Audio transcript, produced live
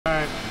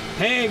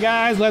Hey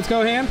guys, let's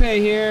go Handpay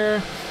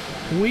here.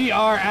 We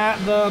are at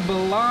the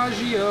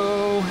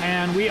Bellagio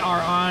and we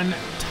are on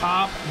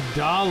top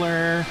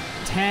dollar,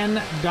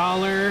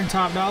 $10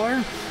 top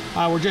dollar.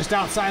 We're just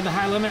outside the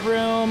high limit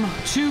room,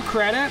 2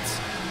 credits.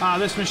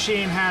 This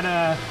machine had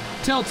a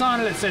tilt on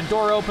it. It said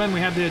door open.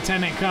 We had the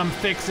attendant come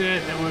fix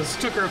it.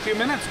 Took her a few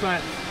minutes,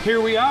 but here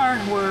we are.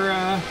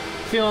 We're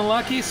feeling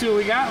lucky. See what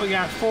we got. We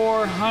got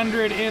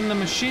 400 in the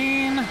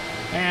machine,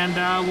 and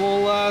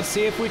we'll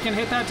see if we can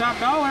hit that top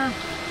dollar.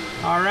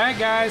 All right,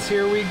 guys,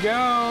 here we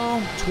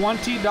go.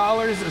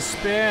 $20 a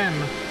spin.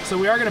 So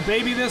we are gonna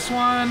baby this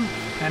one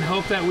and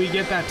hope that we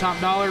get that top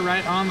dollar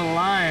right on the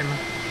line.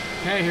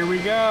 Okay, here we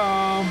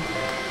go.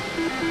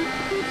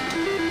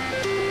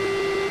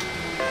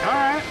 All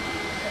right,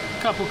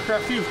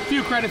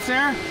 few credits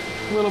there.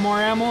 A little more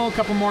ammo, a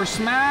couple more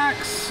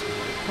smacks.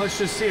 Let's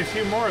just see a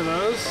few more of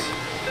those.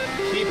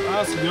 Keep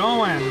us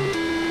going.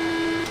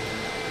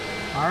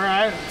 All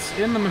right, it's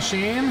in the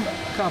machine.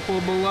 A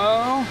couple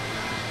below.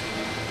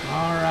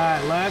 All right,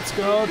 let's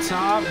go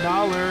top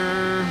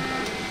dollar.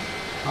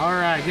 All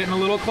right, getting a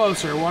little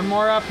closer. One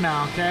more up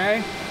now,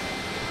 okay?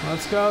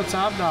 Let's go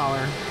top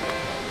dollar.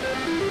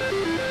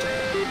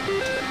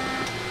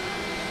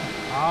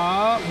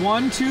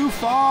 One too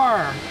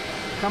far.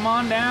 Come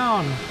on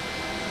down.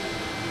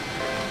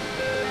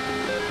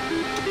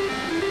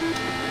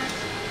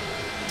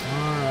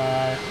 All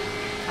right.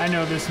 I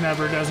know this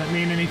never doesn't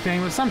mean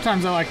anything, but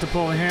sometimes I like to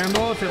pull a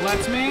handle if it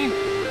lets me.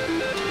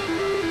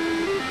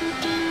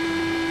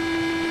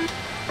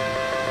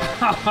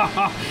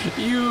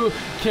 You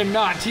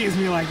cannot tease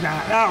me like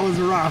that. That was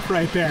rough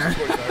right there.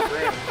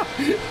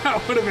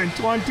 That would have been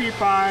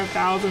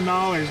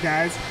 $25,000,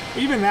 guys.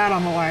 Even that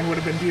on the line would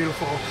have been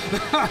beautiful.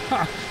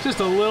 Just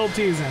a little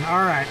teasing.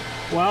 All right.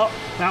 Well,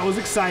 that was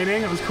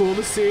exciting. It was cool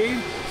to see.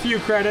 A few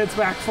credits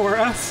back for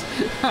us.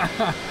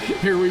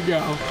 Here we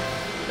go.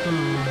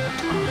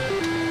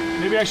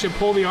 Maybe I should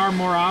pull the arm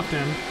more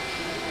often.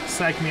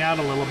 Psych me out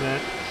a little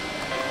bit.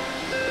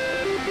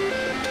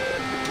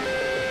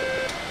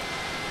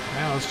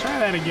 Now let's try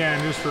that again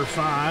just for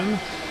fun.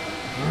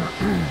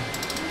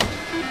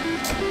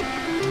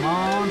 Come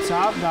on,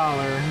 top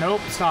dollar.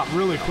 Nope, stopped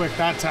really quick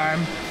that time.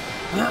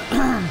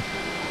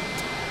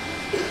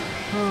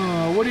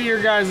 What are your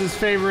guys'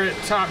 favorite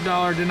top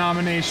dollar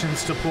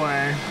denominations to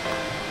play?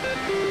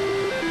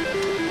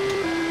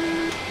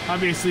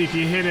 Obviously, if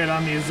you hit it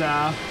on these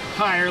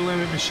higher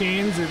limit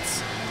machines,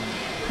 it's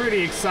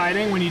pretty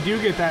exciting when you do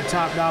get that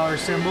top dollar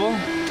symbol.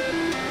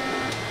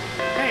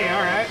 Hey,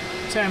 all right.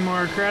 10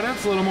 more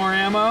credits, a little more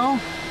ammo,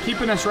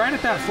 keeping us right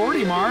at that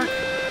 40 mark.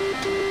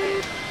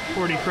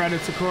 40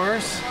 credits, of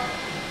course.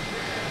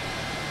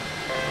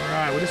 All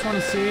right, we just want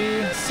to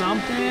see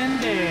something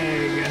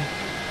big.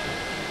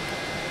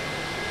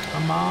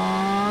 Come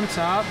on,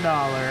 top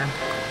dollar.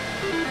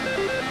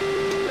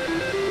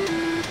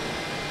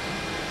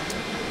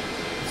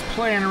 It's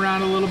playing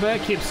around a little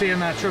bit, keep seeing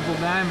that triple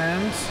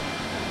diamond.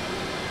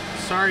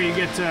 Sorry you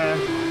get to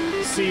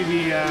see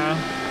the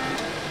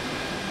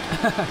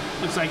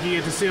looks like you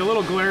get to see a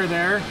little glare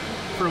there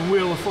from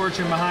Wheel of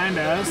Fortune behind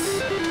us.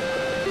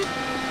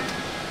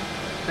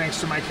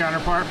 Thanks to my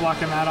counterpart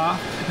blocking that off.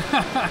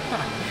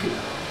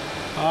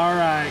 All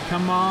right,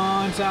 come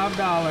on, top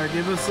dollar.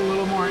 Give us a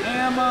little more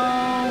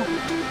ammo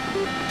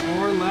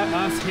or let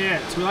us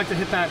hit. So we like to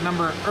hit that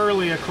number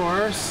early, of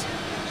course.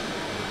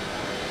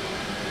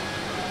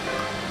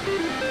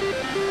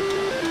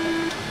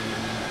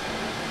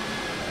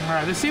 All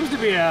right, this seems to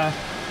be a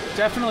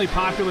definitely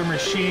popular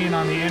machine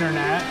on the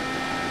internet.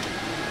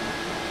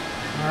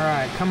 All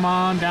right, come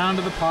on down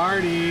to the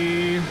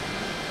party.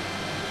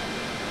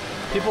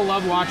 People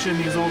love watching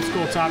these old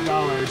school top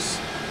dollars.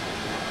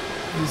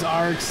 These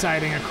are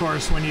exciting, of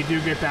course, when you do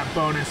get that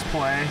bonus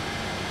play.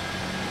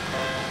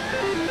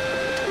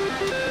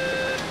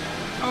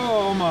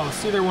 Oh,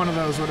 almost. Either one of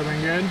those would have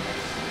been good.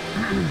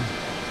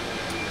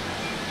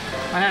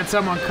 I had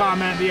someone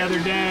comment the other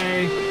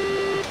day.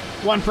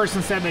 One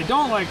person said they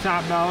don't like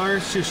top dollar,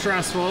 it's too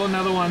stressful.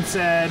 Another one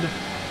said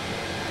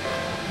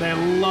they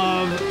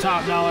love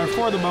top dollar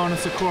for the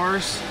bonus, of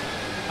course.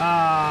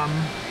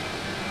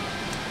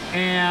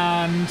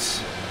 And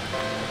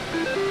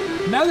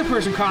another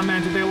person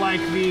commented they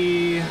like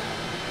the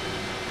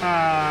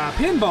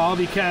pinball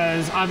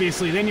because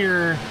obviously then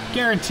you're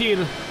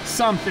guaranteed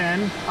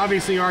something.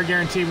 Obviously you are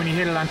guaranteed when you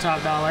hit it on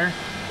top dollar,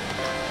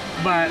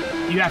 but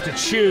you have to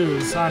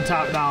choose on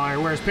top dollar,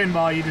 whereas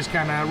pinball, you just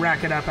kind of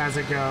rack it up as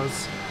it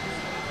goes.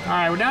 All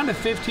right, we're down to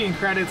 15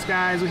 credits,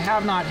 guys. We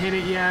have not hit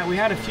it yet. We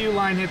had a few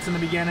line hits in the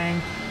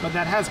beginning, but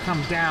that has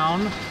come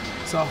down.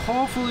 So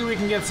hopefully we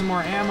can get some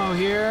more ammo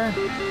here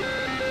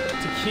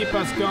to keep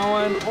us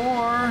going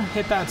or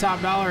hit that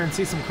top dollar and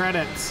see some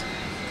credits.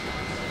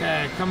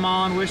 Okay, come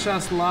on, wish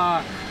us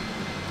luck.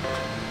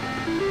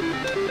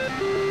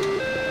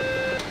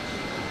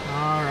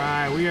 All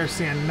right, we are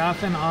seeing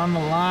nothing on the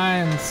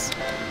lines.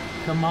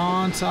 Come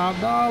on, top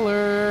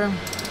dollar.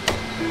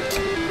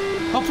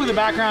 Hopefully the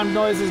background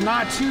noise is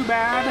not too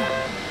bad.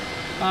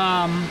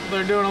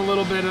 They're doing a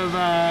little bit of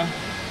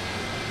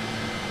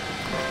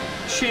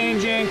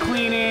changing,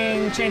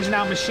 cleaning, changing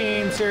out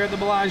machines here at the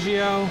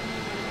Bellagio,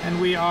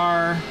 and we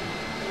are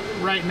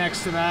right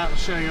next to that. I'll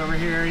show you over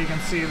here. You can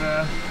see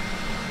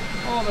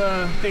all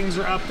the things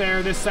are up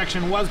there. This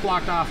section was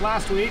blocked off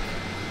last week,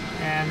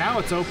 and now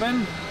it's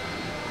open.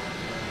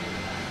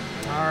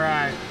 All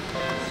right.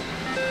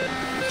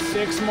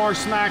 6 more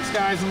smacks,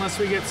 guys, unless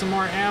we get some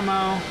more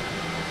ammo.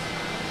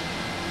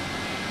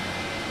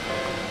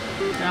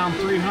 Down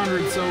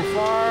 300 so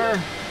far.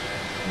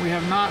 We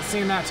have not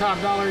seen that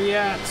top dollar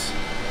yet.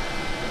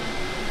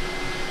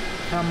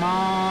 Come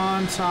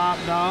on, top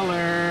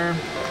dollar.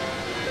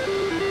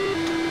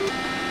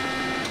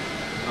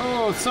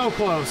 Oh, so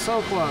close,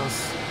 so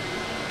close.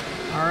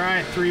 All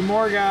right, 3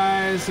 more,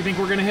 guys. You think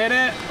we're gonna hit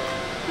it?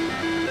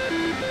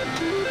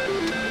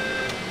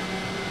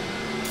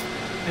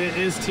 It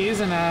is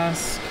teasing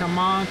us. Come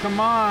on,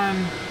 come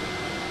on.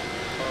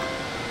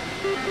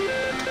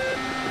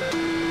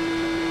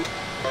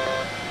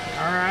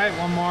 All right,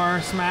 1 more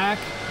smack.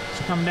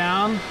 Should come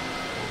down.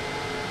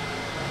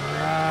 All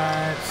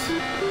right.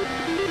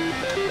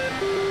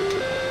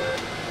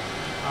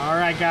 All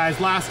right, guys,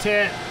 last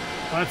hit.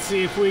 Let's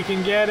see if we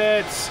can get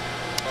it.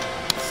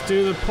 Let's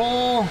do the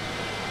pull.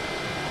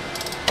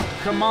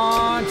 Come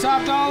on,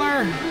 top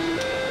dollar.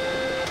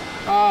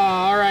 Oh,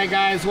 all right,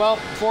 guys. Well,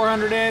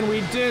 400 in.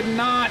 We did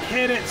not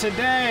hit it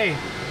today.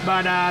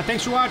 But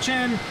thanks for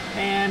watching,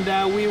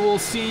 and we will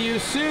see you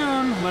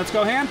soon. Let's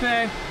go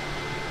Handpay.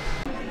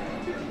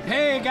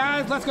 Hey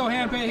guys, Let's Go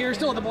Handpay here,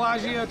 still at the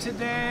Bellagio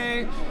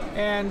today,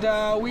 and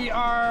we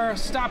are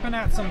stopping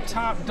at some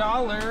top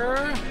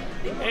dollar.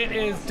 It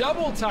is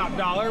double top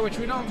dollar, which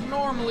we don't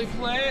normally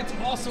play. It's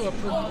also a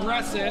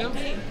progressive,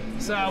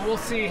 so we'll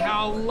see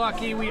how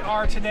lucky we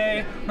are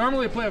today.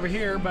 Normally we play over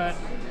here, but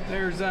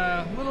there's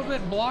a little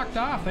bit blocked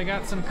off. They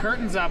got some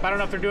curtains up. I don't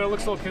know if they're doing, it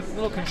looks like a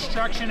little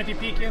construction if you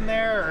peek in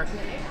there, or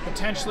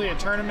potentially a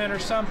tournament or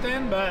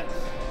something, but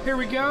here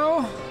we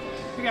go.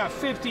 We got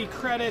 50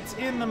 credits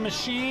in the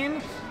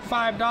machine,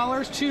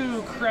 $5,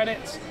 2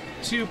 credits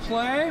to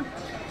play.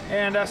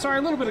 And sorry,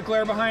 a little bit of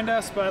glare behind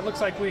us, but it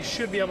looks like we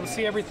should be able to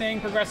see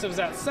everything. Progressive's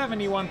at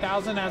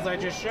 71,000 as I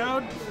just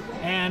showed.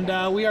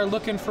 And we are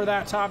looking for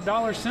that top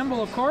dollar symbol,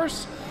 of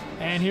course.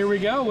 And here we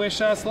go, wish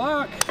us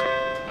luck.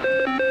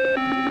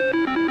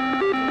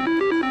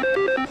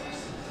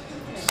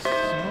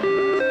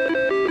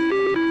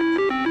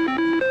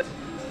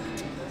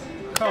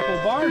 Couple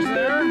bars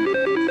there.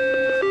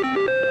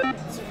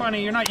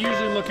 Funny, you're not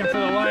usually looking for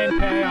the line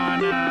pay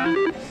on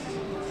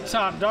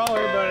top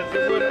dollar, but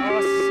it would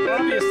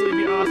obviously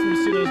be awesome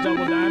to see those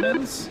double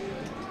diamonds.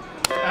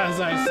 As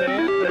I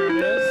say it, there it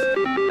is.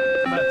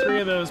 But 3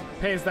 of those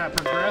pays that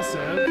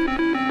progressive.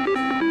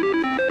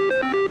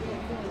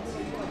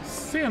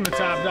 Seeing the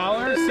top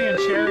dollar, seeing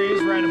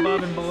cherries right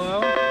above and below.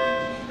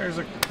 There's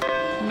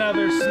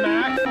another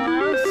smack for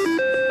us.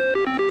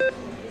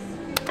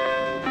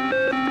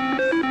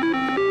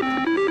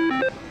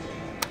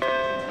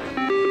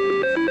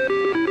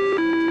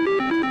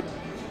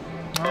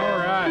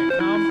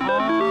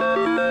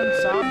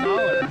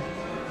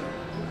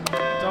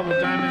 Double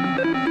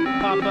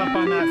diamond popped up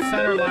on that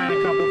center line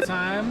a couple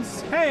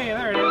times. Hey,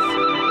 there it is.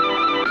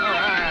 All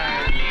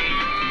right.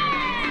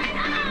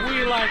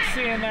 We like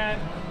seeing that.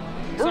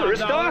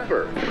 First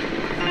offer.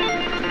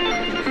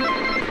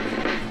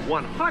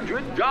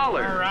 $100. All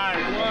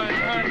right,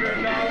 $100.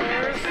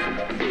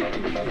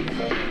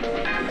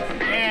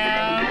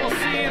 And we'll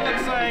see, it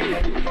looks like,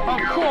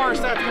 of course,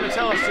 that's going to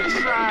tell us to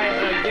try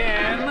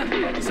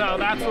again. So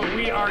that's what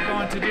we are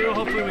going to do.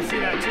 Hopefully we see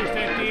that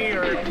 250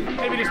 or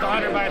maybe just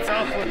 100 by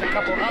itself with a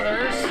couple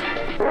others.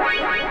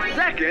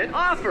 Second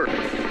offer.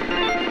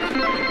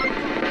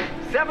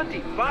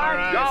 $75. All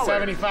right,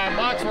 75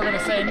 bucks. We're going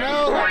to say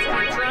no. Let's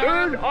keep trying.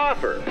 Third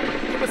offer.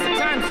 Give us the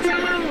times 2.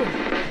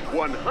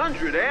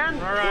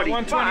 $125. All right,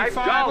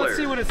 $125. Let's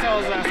see what it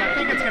tells us. I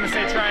think it's going to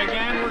say try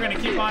again. We're going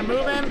to keep on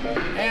moving.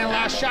 And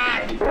last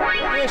shot. Wish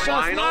us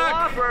Final luck.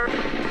 offer.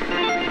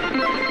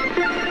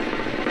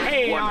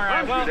 Hey, all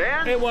right. Well,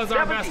 it was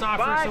our best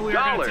offer, so we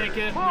are going to take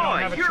it. We don't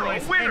have a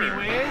choice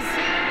anyways.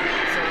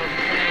 So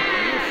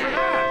thank you for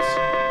that.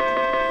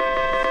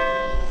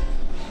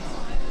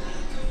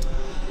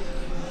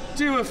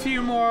 Do a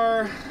few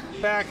more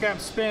backup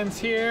spins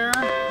here.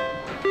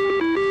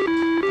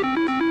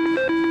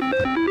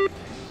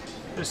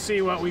 Just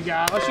see what we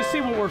got. Let's just see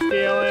what we're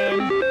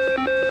feeling.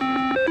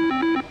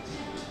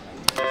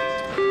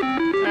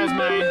 As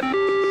my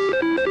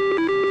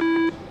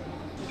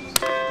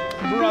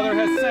brother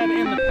has said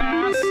in the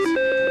past.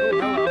 Oh,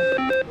 hello.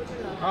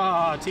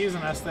 Oh,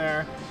 teasing us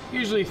there.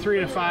 Usually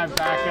 3 to 5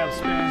 backup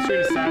spins, 3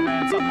 to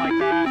 7, something like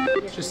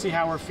that. Just see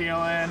how we're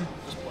feeling.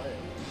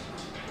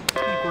 I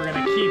think we're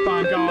gonna keep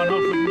on going.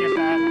 Hopefully we can get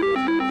that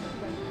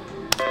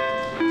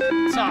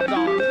top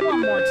dollar one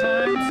more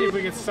time. See if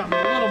we get something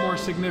a little more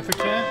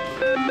significant.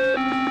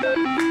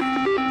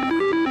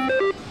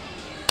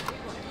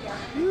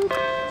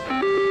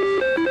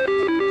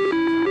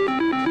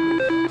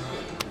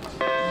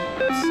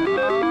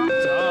 Top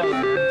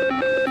dollar.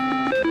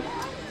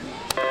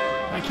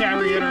 I can't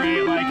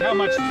reiterate like how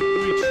much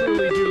we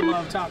truly do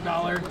love Top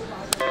Dollar.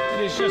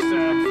 It is just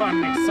a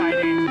fun,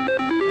 exciting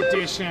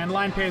addition.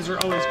 Line pays are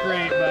always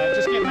great, but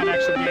just getting that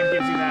extra game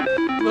gives you that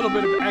little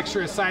bit of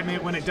extra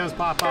excitement when it does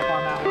pop up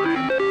on that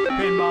line.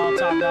 Pinball,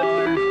 Top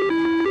Dollar.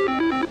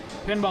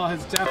 Pinball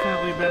has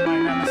definitely been my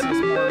nemesis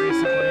more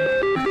recently.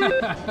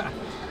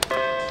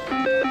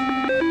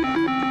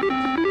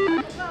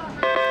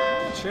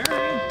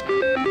 Cherry.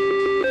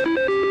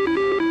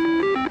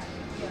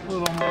 A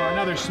little more,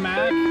 another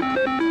smack.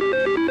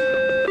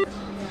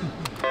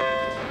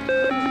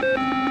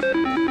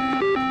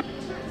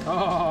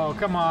 Oh,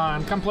 come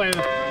on, come play with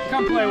us.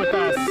 All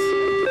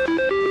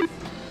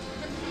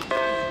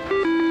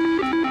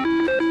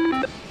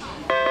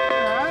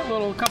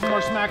right, couple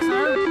more smacks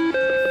there.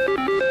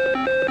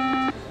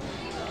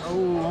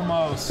 Oh,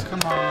 almost.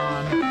 Come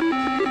on.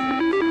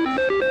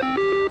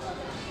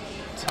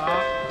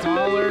 Top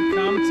Dollar,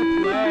 come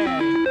to play.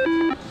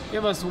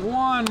 Give us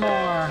one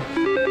more.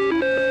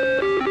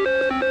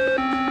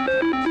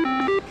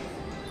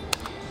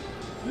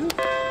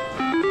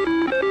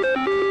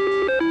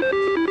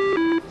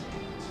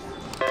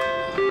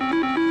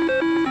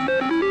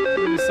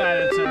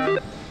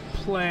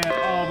 Play it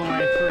all the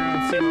way through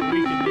and see what we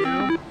can do.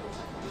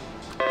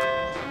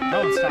 That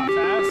one stopped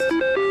fast.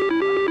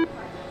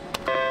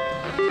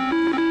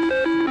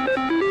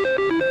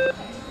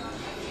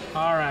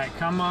 All right,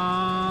 come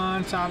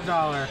on, Top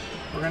Dollar.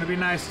 We're gonna be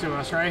nice to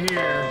us right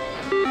here.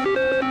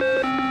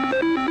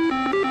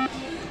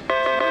 All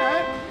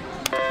right,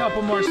 a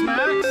couple more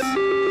smacks.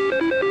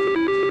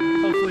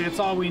 Hopefully it's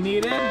all we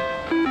needed.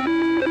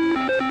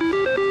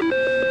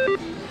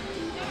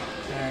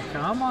 There,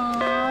 come on.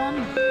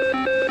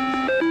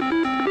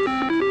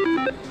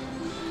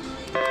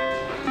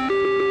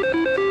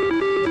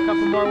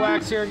 More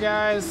wax here,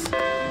 guys.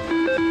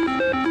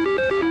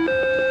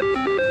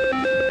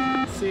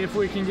 See if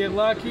we can get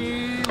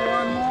lucky.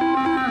 One more.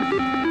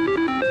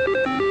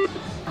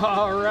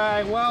 All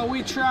right, well,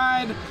 we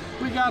tried.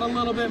 We got a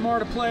little bit more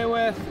to play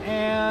with,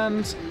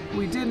 and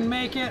we didn't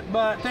make it,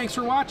 but thanks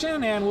for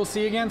watching, and we'll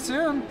see you again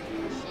soon.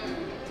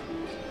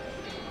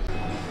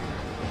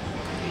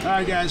 All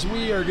right, guys,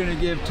 we are going to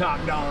give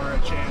Top Dollar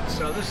a chance.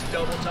 So this is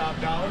double Top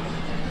Dollar.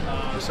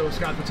 So it's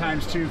got the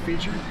 ×2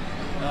 feature.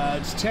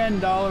 It's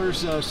 $10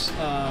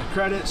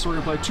 credit, so we're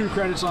gonna play 2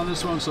 credits on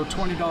this one, so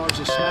 $20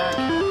 a smack,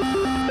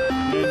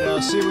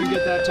 and see if we can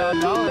get that Top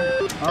Dollar.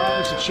 All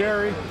right, there's a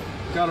Cherry.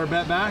 Got our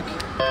bet back.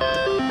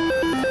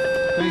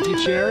 Thank you,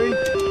 Cherry.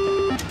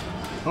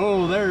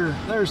 Oh,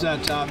 there's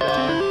that Top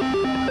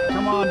Dollar.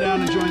 Come on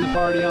down and join the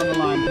party on the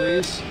line,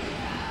 please.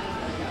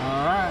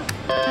 All right.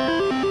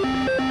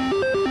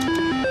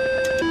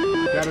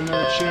 Got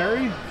another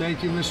Cherry.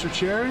 Thank you, Mr.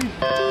 Cherry.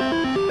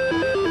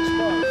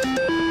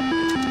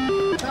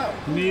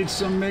 Need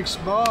some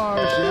mixed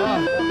bars,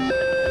 yeah.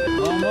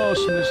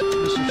 Almost,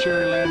 Mr.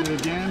 Cherry landed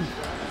again.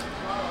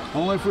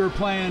 Only if we were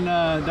playing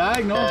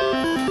diagonal.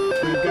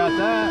 We've got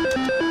that.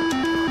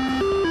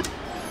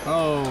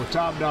 Oh,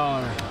 Top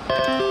Dollar.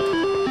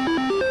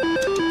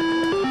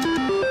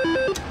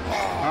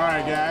 All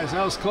right, guys,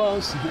 that was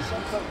close.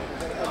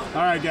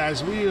 All right,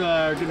 guys, we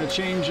are going to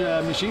change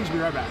machines. Be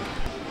right back.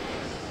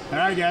 All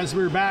right, guys,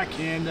 we're back,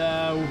 and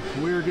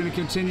we're going to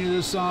continue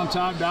this on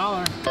Top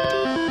Dollar.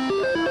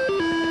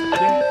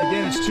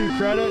 Again, it's 2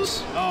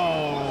 credits.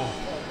 Oh,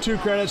 2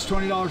 credits,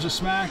 $20 a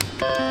smack.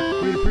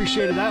 We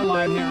appreciated that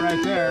line hit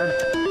right there.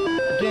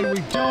 Again,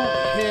 we don't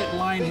hit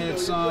line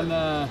hits on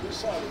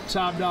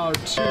Top Dollar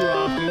too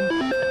often,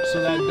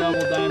 so that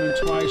double diamond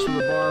twice with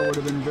a bar would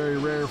have been very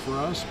rare for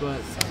us, but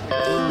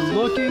we're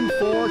looking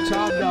for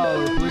Top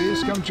Dollar.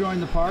 Please come join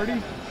the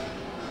party.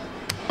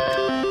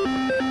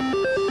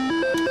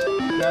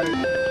 Got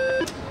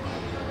it.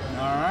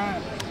 All right.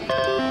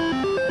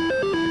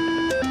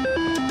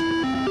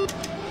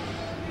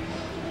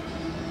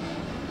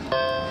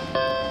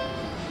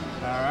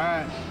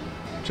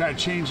 Try to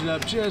change it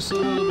up just a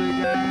little bit,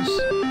 guys.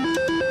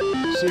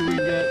 See if we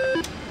can get...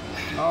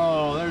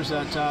 Oh, there's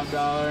that Top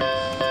Dollar.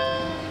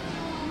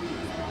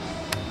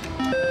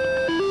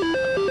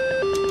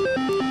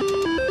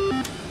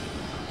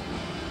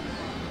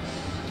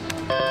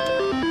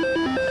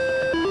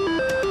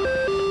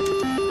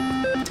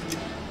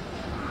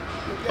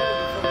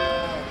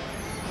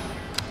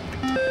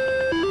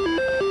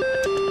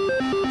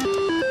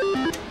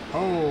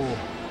 Oh,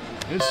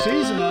 it's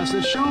teasing us.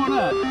 It's showing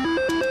up.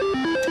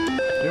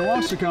 It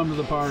wants to come to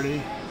the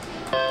party.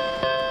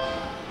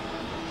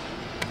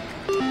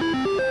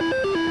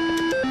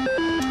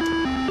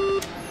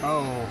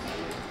 Oh.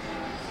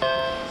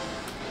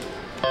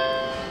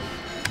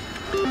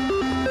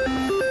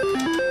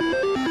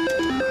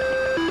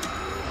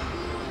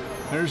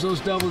 There's those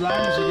double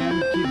diamonds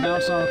again. Keep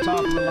bouncing on the top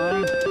of the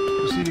line.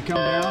 Just need to come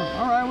down.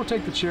 All right, we'll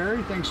take the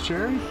Cherry. Thanks,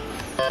 Cherry.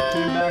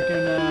 Came back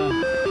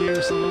and gave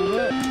us a little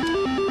bit.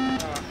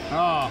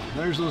 Oh,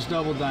 there's those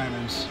double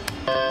diamonds.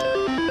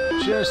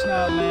 Just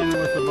not landing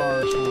with the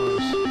bars for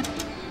us.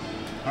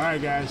 All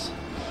right, guys.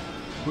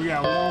 We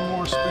got one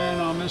more spin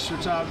on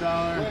Mr. Top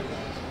Dollar.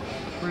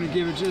 We're going to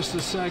give it just a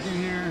second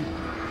here.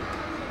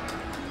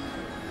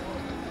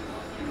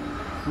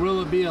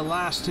 Will it be a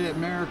last hit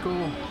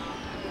miracle?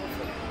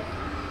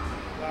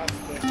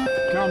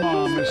 Come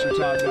on, Mr.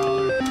 Top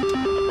Dollar.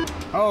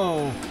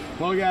 Oh,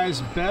 well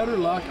guys, better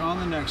luck on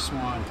the next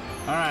one.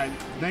 All right,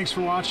 thanks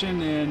for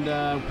watching,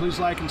 and please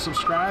like and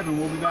subscribe, and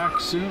we'll be back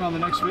soon on the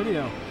next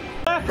video.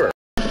 Offer.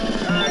 All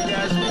right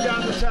guys, we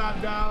got the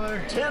top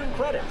dollar. 10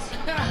 credits.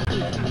 I'm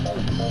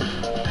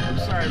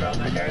sorry about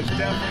that, guys.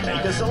 Definitely Make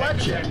not a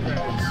selection. 10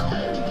 credits.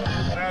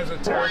 That was a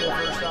terrible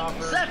first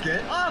offer.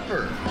 Second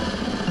offer.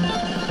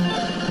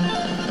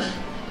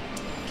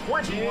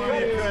 20 Give me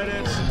credits.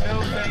 credits.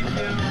 No thank you.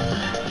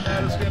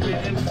 That is going to be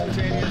an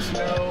instantaneous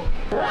no.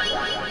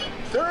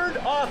 Third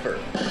offer.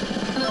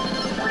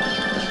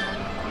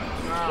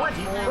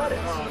 20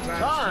 credits.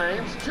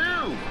 Times 2.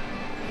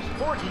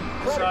 40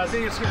 credits. So I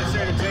think it's going to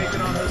say to take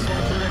it on this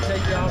one. So we're going to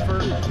take the offer.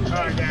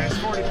 All right, guys.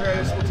 40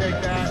 credits. We'll take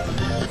that.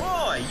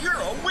 Boy, you're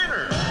a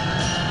winner.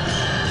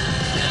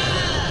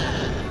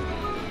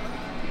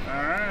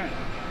 All right.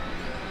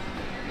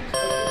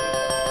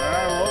 All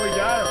right, well, we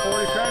got it.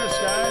 40 credits,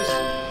 guys.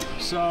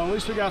 So at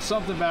least we got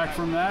something back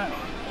from that.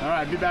 All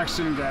right, be back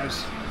soon,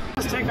 guys.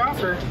 Let's take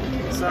offer.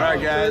 So, All right,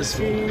 guys.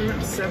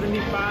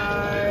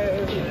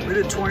 $13.75. We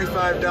did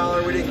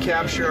 $25. We didn't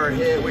capture our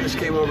hit. We just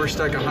came over,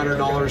 stuck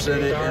 $100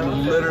 in it,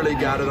 and literally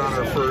got it on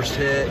our first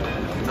hit.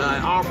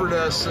 Offered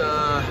us,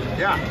 I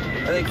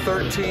think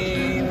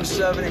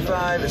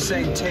 $13.75. It's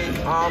saying take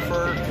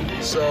offer.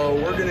 So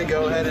we're gonna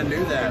go ahead and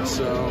do that.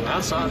 So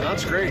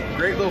that's great.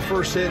 Great little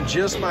first hit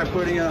just by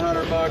putting in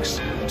 $100,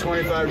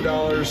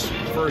 $25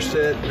 first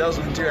hit.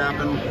 Doesn't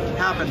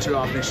happen too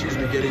often. Excuse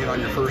me, getting it on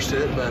your first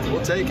hit, but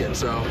we'll take it.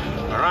 So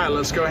all right,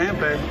 let's go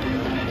Handpay.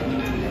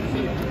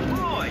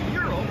 Boy,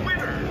 you're a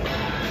winner.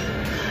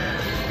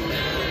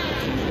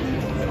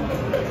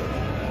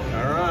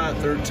 All right,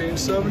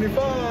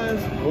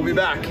 $13.75. We'll be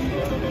back.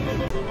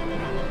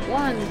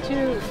 1,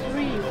 2,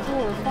 3,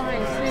 4,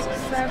 5,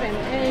 6, 7,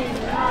 8,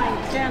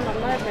 9, 10,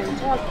 11,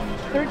 12,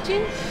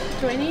 13,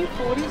 20,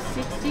 40,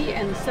 60,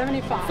 and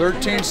 75.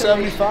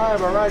 $13.75.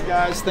 All right,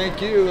 guys.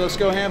 Thank you. Let's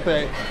go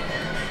Handpay.